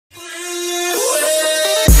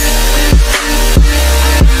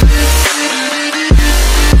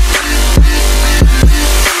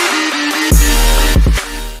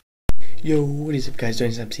guys,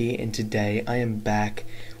 DonnysnipesYT here, and today I am back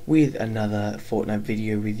with another Fortnite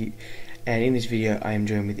video with you. And in this video I am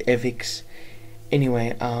joined with Eavix.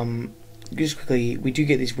 Anyway, just quickly, we do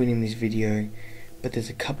get this win in this video, but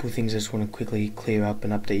there's a couple of things I just want to quickly clear up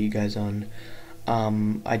and update you guys on. I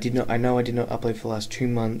know I did not upload for the last 2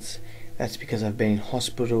 months. That's because I've been in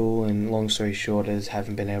hospital, and long story short, I just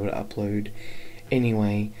haven't been able to upload.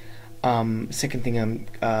 Anyway, second thing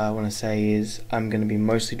I want to say is I'm going to be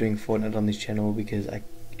mostly doing Fortnite on this channel because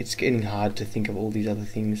it's getting hard to think of all these other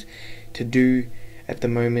things to do at the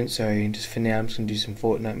moment. So just for now, I'm just going to do some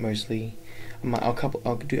Fortnite mostly.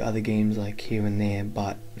 I'll do other games like here and there,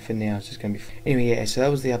 but for now it's just going to be. Anyway, yeah. So that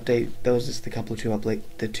was the update. That was just a couple of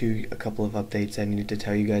updates I needed to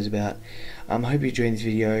tell you guys about. I hope you enjoyed this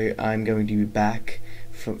video. I'm going to be back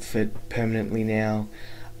for permanently now.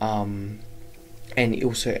 And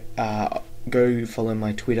also go follow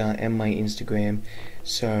my Twitter and my Instagram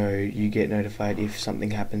so you get notified if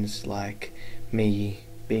something happens, like me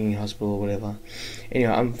being in hospital or whatever.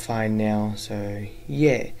 Anyway, I'm fine now, so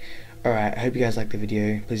yeah. Alright, I hope you guys liked the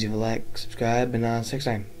video. Please leave a like, subscribe, and see you next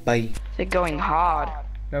time. Bye. They're going hard.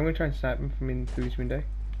 Now I'm going to try and snipe him from through this window.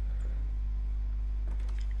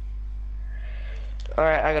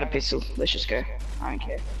 Alright, I got a pistol. Let's just go. I don't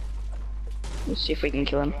care. Let's see if we can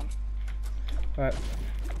kill him. Alright.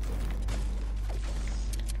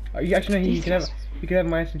 Oh, you actually know you can have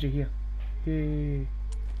my messenger here. Yeah.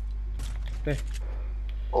 There.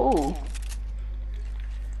 Oh.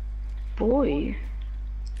 Boy.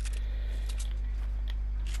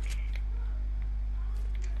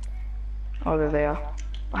 Oh, there they are.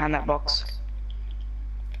 Behind that box.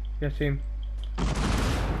 Yeah, see him.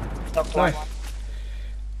 Nice.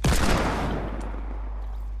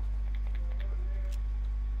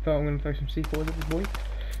 So I'm going to throw some C4 at this boy.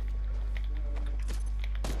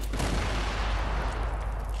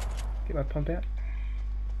 Get my pump out.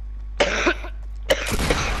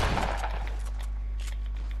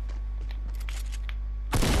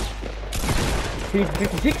 He's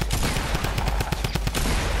 56.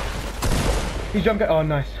 He's jump gunning. Oh,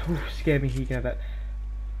 nice. Ooh, scared me. He can have that.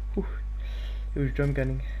 Ooh. It was drum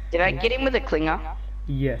gunning. Did I get him with a clinger?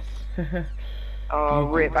 Yes. Oh,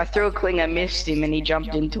 rip. I threw a clinger, missed him, and he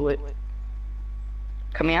jumped into it.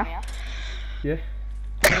 Come here. Yeah.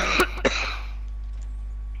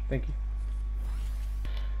 Thank you.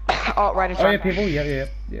 Oh, right in front. Oh, yeah, people.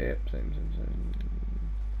 Yeah. Same.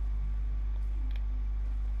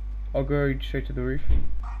 I'll go straight to the roof.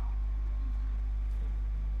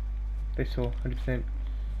 They saw 100%.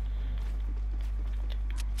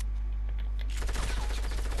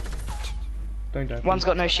 Don't die. One's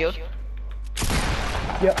got no shield.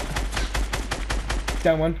 Yep.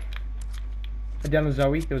 Down one. I down a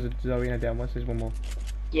Zoe. There was a Zoe and I down one, so there's one more.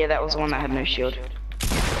 Yeah, that was the one that had no shield.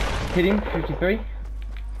 Hit him, 53.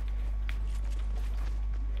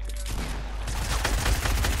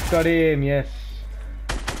 Got him, yes.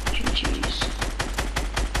 GG's.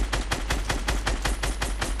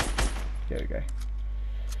 There we go.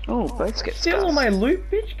 Oh, both get Steal all my loot,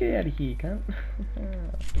 bitch. Get out of here, cunt.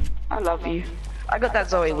 I love you. I got that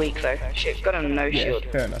Zoe weak though. Shit, got a no shield.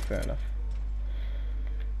 Fair enough, fair enough.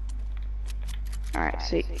 Alright,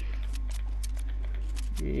 see.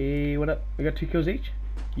 Yeah, what up? We got 2 kills each?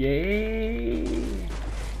 Yay!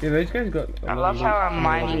 Yeah, those guys got. I love how I'm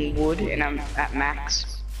mining wood and I'm at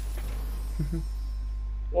max.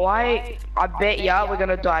 Why? I bet ya we're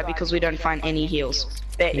gonna die because we don't find any heals.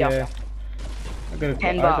 Bet ya. Yeah. I got a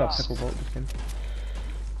 10 I got bucks. a purple bolt this skin.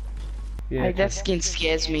 Yeah. Hey, that skin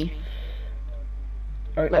scares me.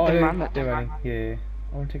 Oh, Let them run, let they're them running. run. Yeah.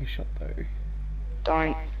 I want to take a shot though.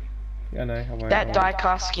 Don't. Yeah, I know. I won't. That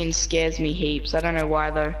diecast skin scares me heaps. I don't know why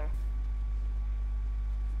though.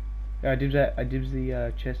 Yeah, I dibs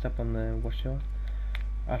the chest up on the watchtower.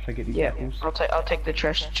 After I get these Yeah, apples. I'll take the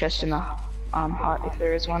chest in the heart if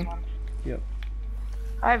there is one. Yep.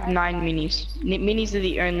 I have 9 minis. Minis are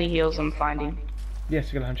the only heals I'm finding. Yes,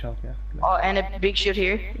 I got a hunch health. Yeah. Oh, and a big shield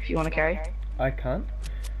here if you want to carry. I can't.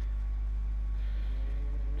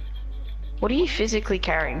 What are you physically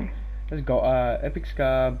carrying? Let's go. Epic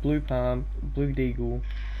Scar, Blue Palm, Blue Deagle.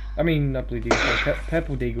 I mean, not Blue Deagle, sorry,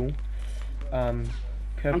 Purple Deagle.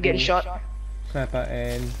 Purple I'm getting shot. Sniper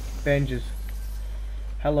and bandages.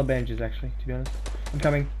 Hella bandages, actually, to be honest. I'm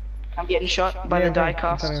coming. I'm getting shot by the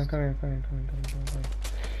diecast. I'm coming.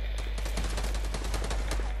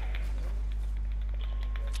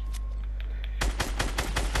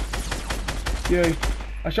 Yo,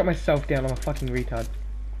 I shot myself down. I'm a fucking retard.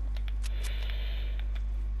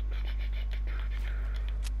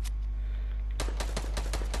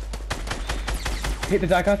 Hit the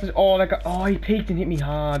diecasters. Oh, that guy. Oh, he peeked and hit me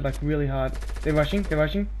hard, like really hard. They're rushing. They're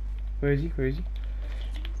rushing. Where is he? Where is he?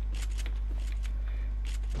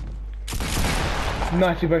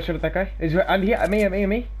 Nice, we both shot at that guy. Is under here? At me, at me, at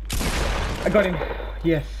me. I got him.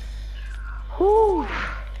 Yes. Whew.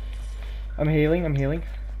 I'm healing. I'm healing.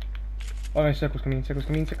 Oh no, circles coming in. Circles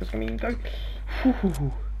coming in. Circles coming in. Go.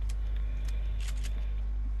 Whew.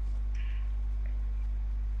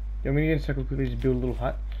 Yeah, I'm gonna get a circle quickly. Just build a little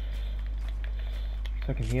hut.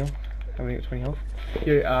 So I can heal. I've only got 20 health.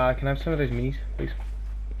 Yo, can I have some of those minis, please?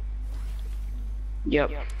 Yep.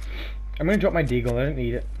 I'm gonna drop my deagle. I don't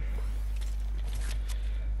need it.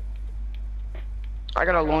 I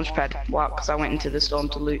got a launch pad. Wow, because I went into the storm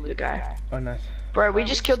to loot the guy. Oh, nice. Bro, we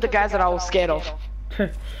just killed the guys that I was scared of.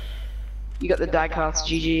 You got the diecast,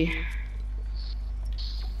 GG.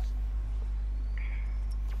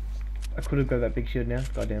 I could have got that big shield now.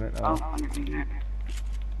 God damn it. Oh,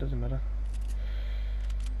 Doesn't matter.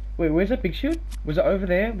 Wait, where's that big shield? Was it over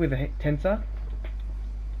there with the tensor?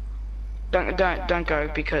 Don't go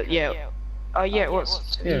because yeah. Oh yeah, it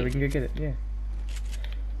was. Yeah, we can go get it. Yeah.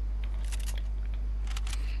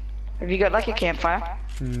 Have you got like a campfire?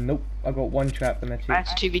 Nope. I got one trap and that's it.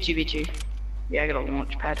 That's 2v2v2. Yeah, I got a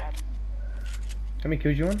launch pad. How many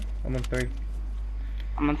kills you on? I'm on 3.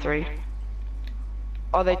 I'm on 3.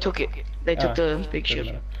 Oh, they took it. They took the big doesn't shield.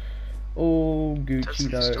 matter. All Gucci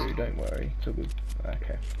though. Don't worry. It's all good.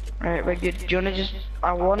 Okay. Alright, we're good. Do you wanna just...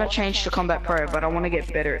 I wanna change to Combat Pro, but I wanna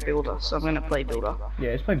get better at Builder, so I'm gonna play Builder.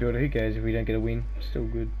 Yeah, let's play Builder. Who cares if we don't get a win? Still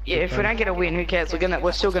good. Yeah, if we don't get a win, who cares?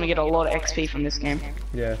 We're still gonna get a lot of XP from this game.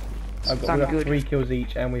 Yeah. We got 3 kills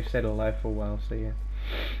each and we've stayed alive for a while, so yeah.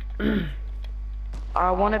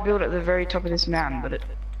 I wanna build at the very top of this mountain, but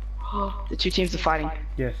the 2 teams are fighting.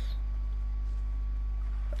 Yes.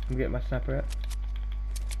 I'm getting my sniper out.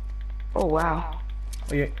 Oh wow.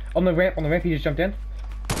 Oh yeah. On the ramp, he just jumped down.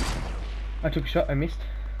 I took a shot, I missed.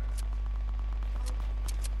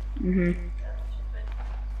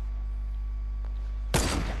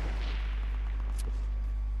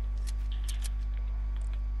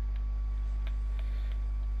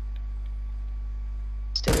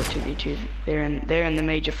 Still a 2v2. They're in the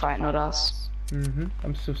major fight, not us.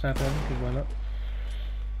 I'm still sniping on him, because why not?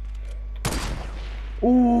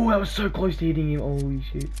 Ooh, that was so close to hitting him. Holy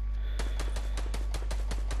shit.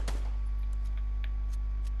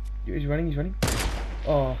 He's running.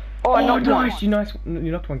 Oh, nice. You knocked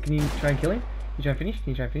one. Can you try and kill him? Can you try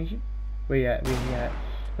and finish him? Where you at?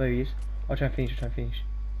 There he is. I'll try and finish.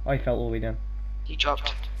 Oh, he fell all the way down. He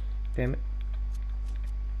dropped. Damn it.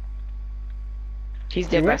 He's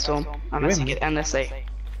dead by storm. Unless they...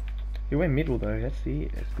 He went middle though. That's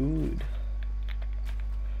it. That's good.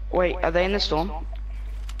 Wait, are they in the storm?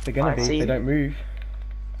 They're gonna be if they don't move.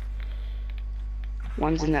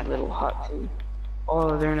 One's in that little hut too.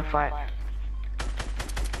 Oh, they're in a fight.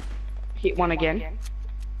 Hit one again.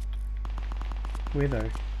 Where though?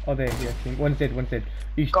 Oh, there. Yeah, one's dead.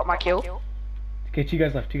 Got my kill. Okay, 2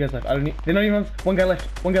 guys left. They're not even on. 1 guy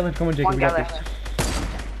left. Come on, Jacob. One guy left.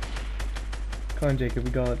 Come on, Jacob.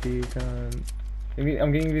 We got this. I'm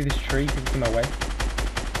getting rid of this tree because it's in my way.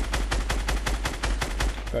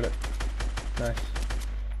 Got it. Nice.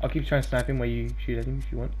 I'll keep trying to snipe him while you shoot at him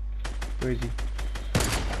if you want. Where is he?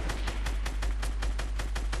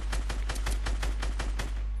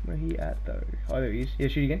 Where he at though? Oh, there he is. Yeah,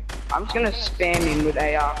 shoot again. I'm just gonna spam him with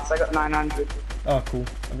AR because I got 900. Oh, cool.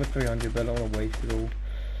 I've got 300, but I don't want to waste it all.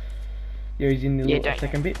 Yeah, he's in the little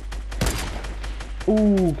second bit.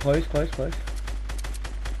 Ooh, close. I'm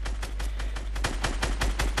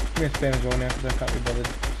gonna spam as well now because I can't be bothered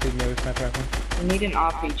sitting there with sniper rifle. I need an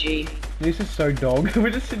RPG. This is so dog. We're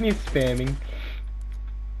just sitting here spamming.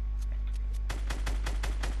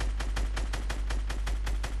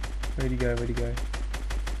 Where'd he go?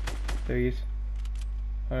 There he is.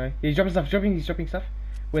 Alright. He's dropping stuff.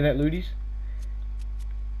 Where that loot is.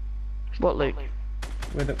 What loot?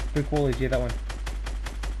 Where the brick wall is, yeah, that one.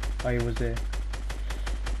 Oh, he was there.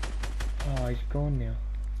 Oh, he's gone now.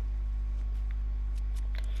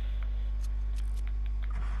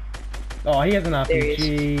 Oh, he has an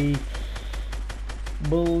RPG.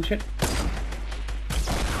 Bullshit.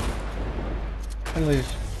 And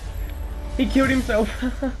lose. He killed himself.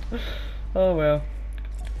 Oh well.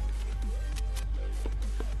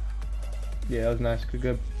 Yeah, that was nice.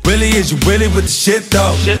 Good. Really, is you really with the shit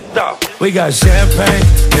though? We got champagne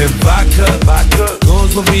and vodka.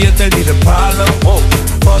 Goons with me if they need a problem.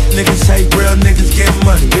 Fuck niggas, hate real niggas, get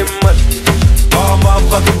money. All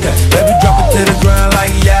motherfucking day. Let me drop it to the ground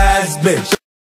like yes, bitch.